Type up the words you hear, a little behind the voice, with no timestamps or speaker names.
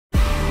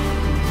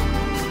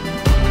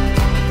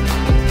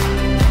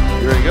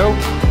go.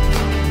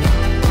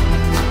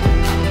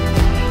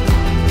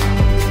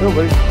 Go,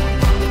 buddy.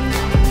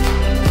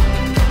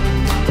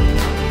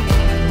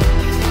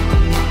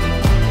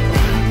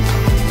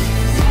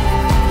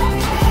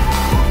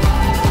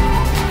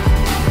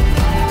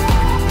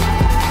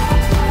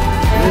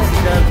 This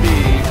has got to be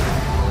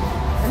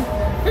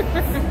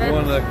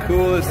one of the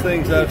coolest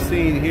things I've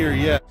seen here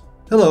yet.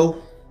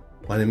 Hello,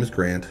 my name is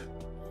Grant,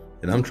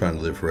 and I'm trying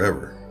to live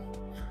forever.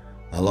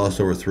 I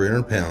lost over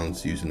 300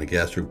 pounds using the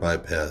gastric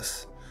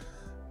bypass,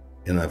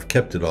 and I've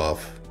kept it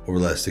off over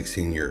the last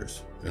 16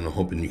 years, and I'm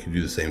hoping you can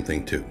do the same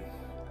thing too.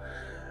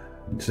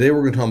 Today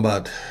we're going to talk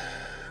about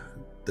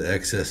the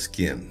excess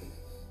skin.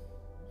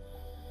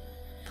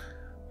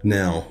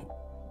 Now,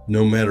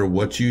 no matter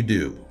what you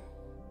do,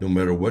 no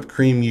matter what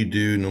cream you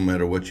do, no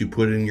matter what you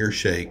put in your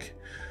shake,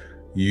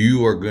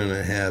 you are going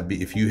to have,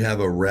 if you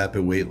have a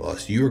rapid weight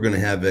loss, you are going to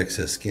have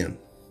excess skin,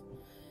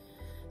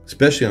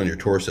 especially on your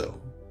torso.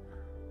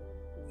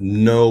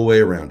 No way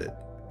around it.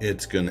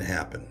 It's going to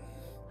happen.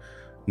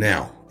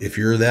 Now, if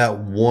you're that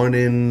 1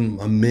 in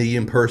a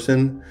million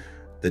person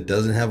that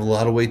doesn't have a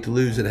lot of weight to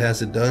lose that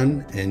has it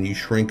done, and you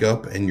shrink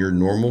up and you're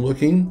normal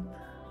looking,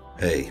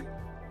 hey,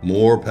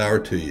 more power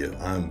to you.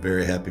 I'm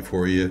very happy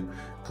for you,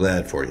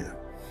 glad for you.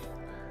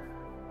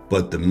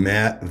 But the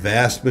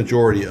vast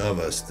majority of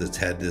us that's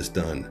had this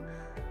done,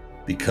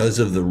 because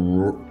of the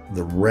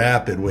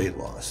rapid weight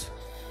loss,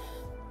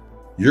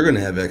 you're going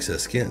to have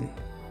excess skin.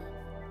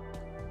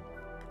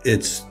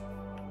 It's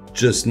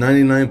just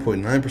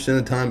 99.9% of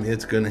the time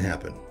it's going to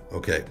happen.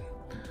 Okay.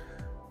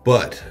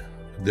 But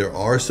there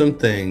are some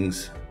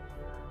things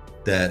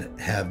that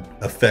have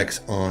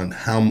effects on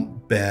how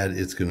bad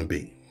it's going to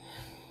be.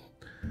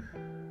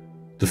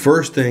 The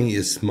first thing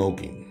is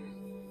smoking.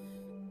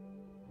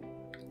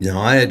 Now,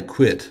 I had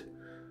quit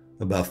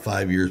about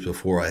 5 years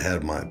before I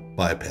had my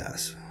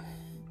bypass.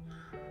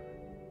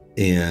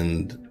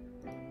 And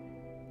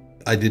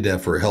I did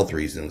that for health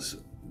reasons.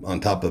 On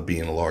top of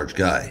being a large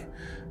guy,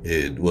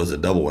 it was a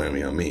double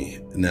whammy on me.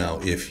 Now,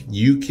 if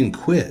you can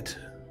quit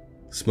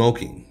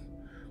smoking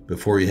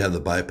before you have the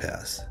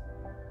bypass,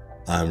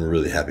 I'm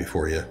really happy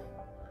for you.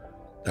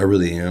 I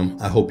really am.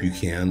 I hope you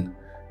can.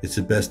 It's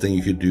the best thing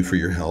you could do for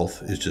your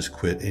health, is just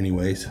quit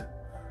anyways.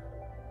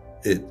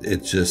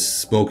 It's just,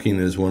 smoking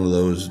is one of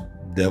those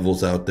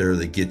devils out there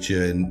that get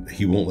you and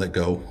he won't let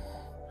go.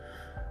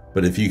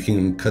 But if you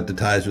can cut the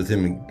ties with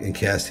him and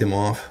cast him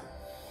off,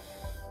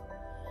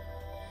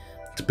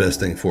 it's the best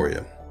thing for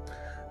you.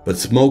 But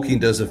smoking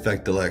does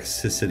affect the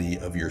elasticity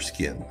of your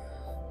skin.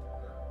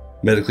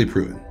 Medically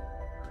proven.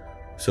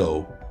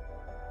 So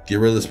get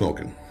rid of the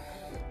smoking.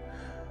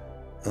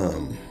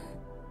 The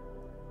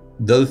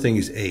other thing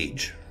is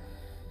age.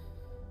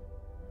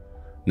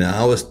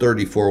 Now, I was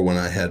 34 when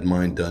I had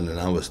mine done, and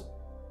I was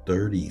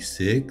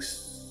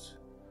 36.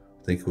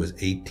 I think it was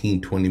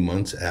 18, 20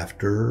 months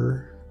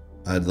after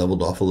I'd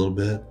leveled off a little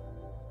bit.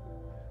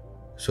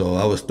 So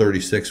I was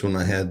 36 when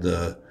I had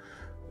the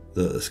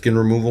skin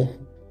removal.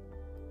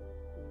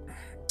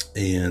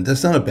 And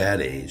that's not a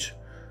bad age,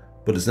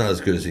 but it's not as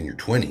good as in your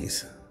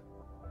 20s.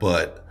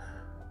 But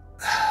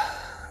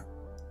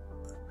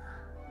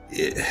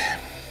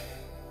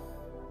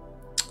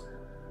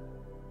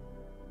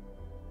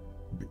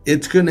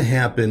it's going to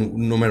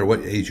happen no matter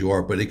what age you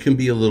are, but it can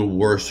be a little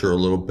worse or a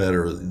little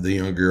better the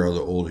younger or the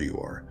older you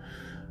are.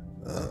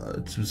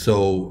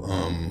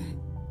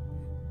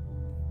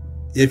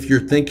 If you're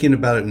thinking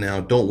about it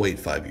now, don't wait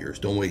 5 years.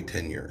 Don't wait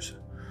 10 years.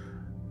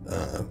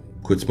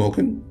 Quit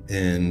smoking,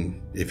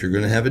 and if you're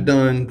going to have it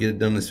done, get it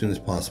done as soon as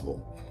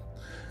possible.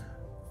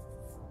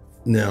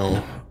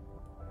 Now,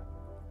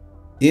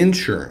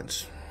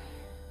 insurance,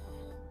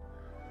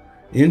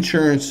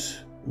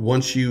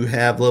 once you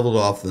have leveled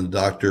off, the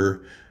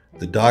doctor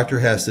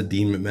has to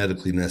deem it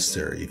medically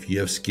necessary. If you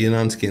have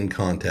skin-on-skin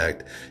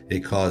contact,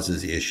 it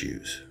causes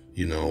issues,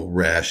 you know,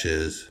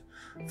 rashes,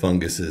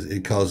 funguses.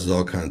 It causes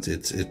all kinds.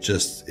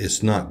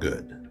 It's not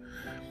good.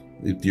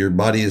 Your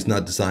body is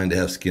not designed to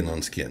have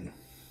skin-on-skin.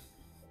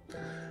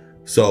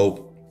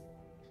 So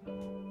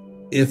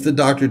if the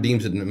doctor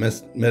deems it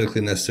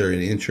medically necessary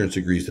and the insurance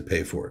agrees to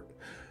pay for it,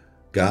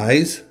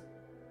 guys,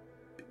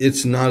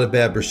 it's not a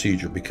bad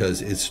procedure,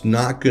 because it's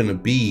not going to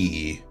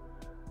be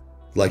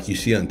like you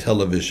see on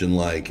television,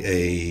 like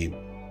a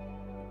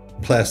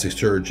plastic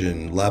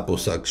surgeon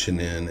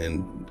liposuction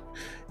and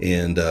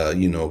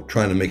you know,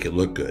 trying to make it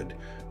look good.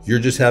 You're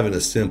just having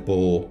a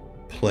simple,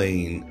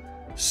 plain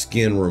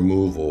skin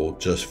removal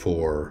just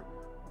for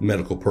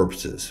medical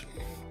purposes.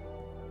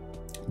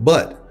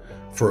 But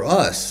for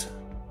us,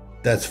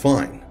 that's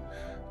fine,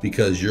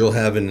 because you'll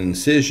have an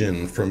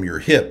incision from your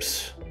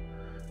hips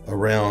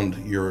around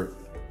your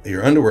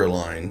underwear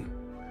line,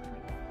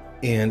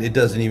 and it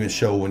doesn't even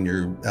show when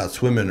you're out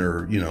swimming,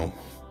 or, you know,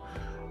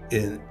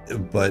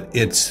 but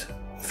it's,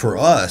 for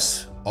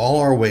us, all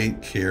our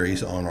weight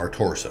carries on our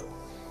torso.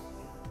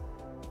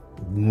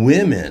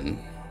 Women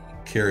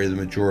carry the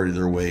majority of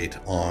their weight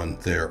on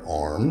their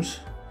arms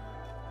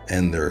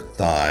and their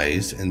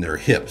thighs and their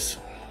hips.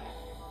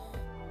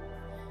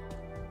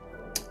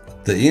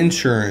 The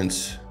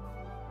insurance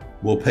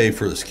will pay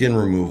for the skin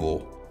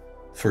removal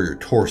for your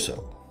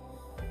torso.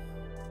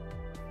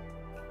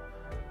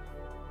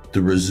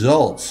 The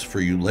results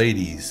for you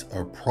ladies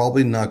are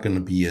probably not going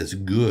to be as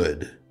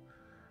good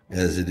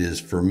as it is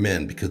for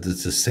men because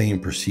it's the same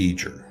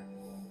procedure.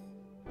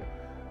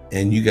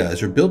 And you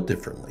guys are built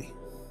differently.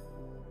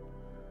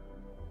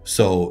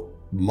 So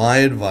my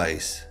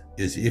advice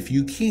is, if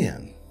you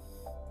can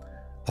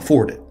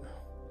afford it,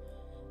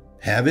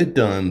 have it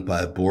done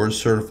by a board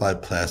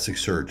certified plastic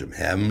surgeon.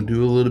 Have them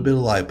do a little bit of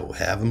lipo,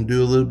 have them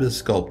do a little bit of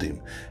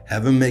sculpting,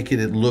 have them make it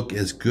look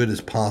as good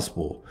as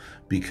possible,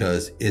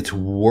 because it's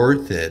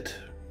worth it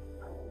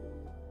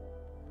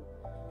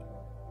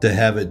to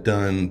have it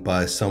done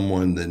by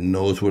someone that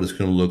knows what it's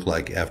going to look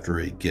like after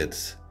it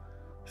gets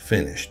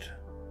finished.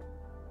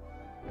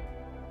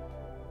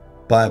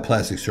 By a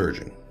plastic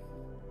surgeon.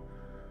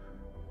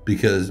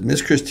 Because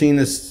Miss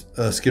Christina's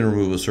skin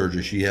removal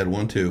surgery, she had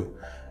one too.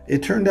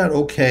 It turned out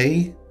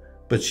okay,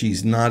 but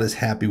she's not as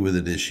happy with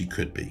it as she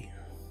could be.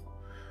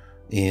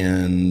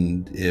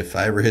 And if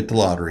I ever hit the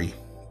lottery,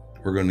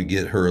 we're going to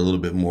get her a little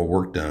bit more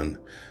work done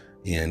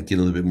and get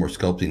a little bit more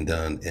sculpting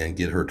done and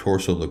get her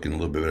torso looking a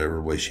little bit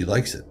whatever way she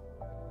likes it.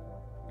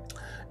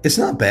 It's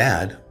not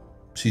bad.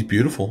 She's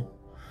beautiful.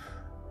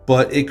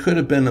 But it could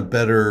have been a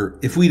better,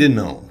 if we'd have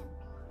known.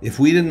 If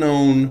we'd have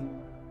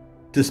known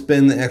to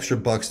spend the extra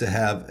bucks to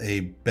have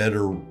a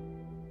better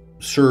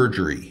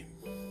surgery,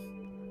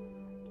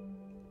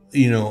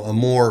 you know, a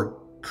more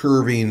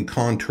curving,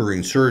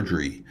 contouring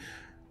surgery,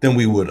 then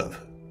we would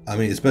have. I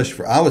mean, especially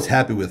for, I was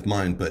happy with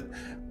mine, but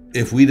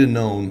if we'd have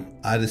known,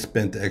 I'd have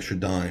spent the extra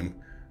dime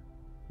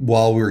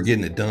while we were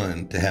getting it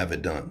done to have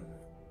it done.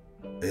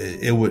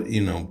 It would,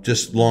 you know,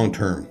 just long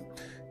term.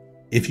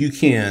 If you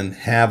can,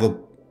 have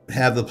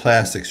the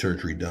plastic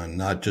surgery done,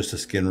 not just a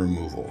skin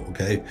removal,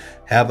 okay?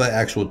 Have an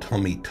actual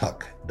tummy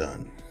tuck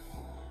done.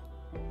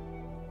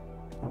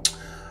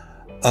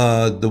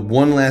 The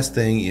one last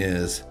thing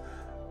is,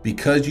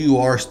 because you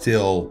are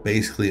still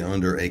basically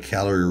under a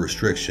calorie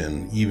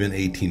restriction, even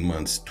 18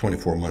 months,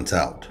 24 months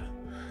out,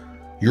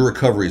 your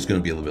recovery is going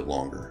to be a little bit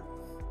longer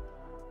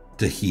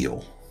to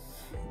heal.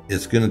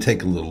 It's going to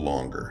take a little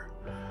longer.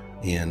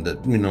 And,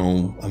 you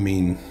know, I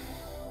mean,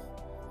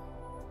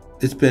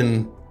 it's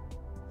been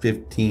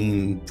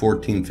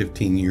 14,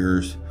 15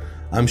 years.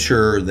 I'm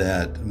sure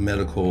that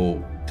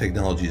medical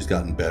technology has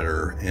gotten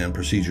better and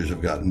procedures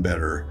have gotten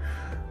better,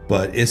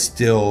 but it's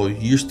still,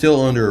 you're still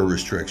under a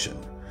restriction.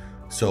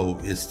 So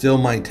it still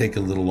might take a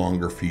little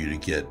longer for you to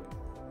get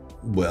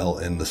well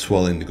and the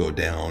swelling to go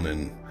down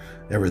and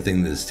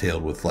everything that is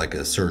entailed with like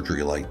a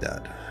surgery like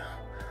that.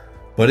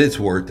 But it's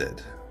worth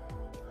it.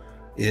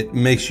 It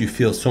makes you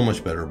feel so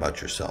much better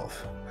about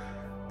yourself,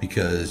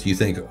 because you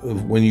think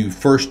when you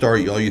first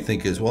start, all you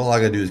think is, well, all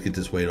I gotta do is get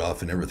this weight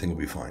off and everything will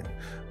be fine.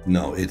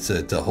 No, it's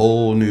a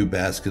whole new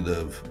basket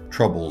of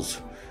troubles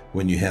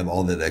when you have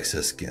all that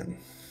excess skin.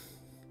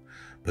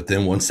 But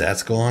then once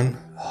that's gone,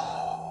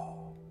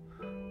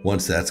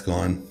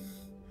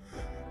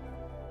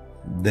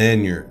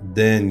 then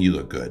you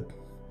look good.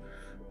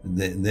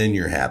 Then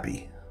you're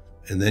happy,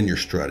 and then you're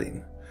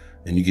strutting,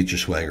 and you get your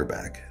swagger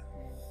back.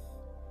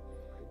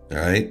 All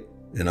right,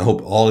 and I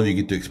hope all of you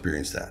get to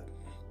experience that.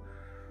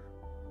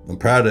 I'm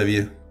proud of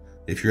you.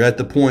 If you're at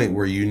the point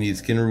where you need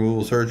skin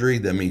removal surgery,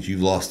 that means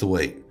you've lost the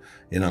weight,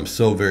 and I'm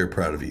so very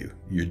proud of you.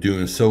 You're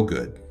doing so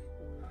good.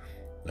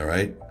 All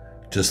right,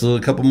 just a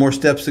couple more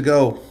steps to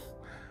go,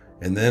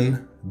 and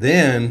then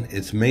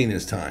it's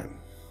maintenance time.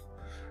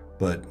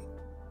 But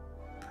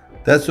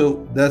that's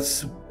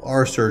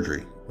our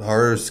surgery,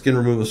 our skin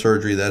removal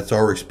surgery. That's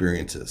our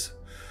experiences.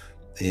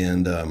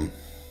 And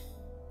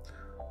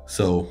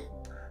so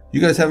you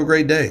guys have a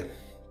great day.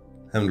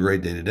 Having a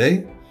great day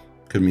today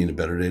could mean a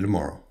better day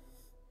tomorrow.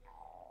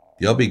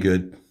 Y'all be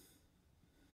good.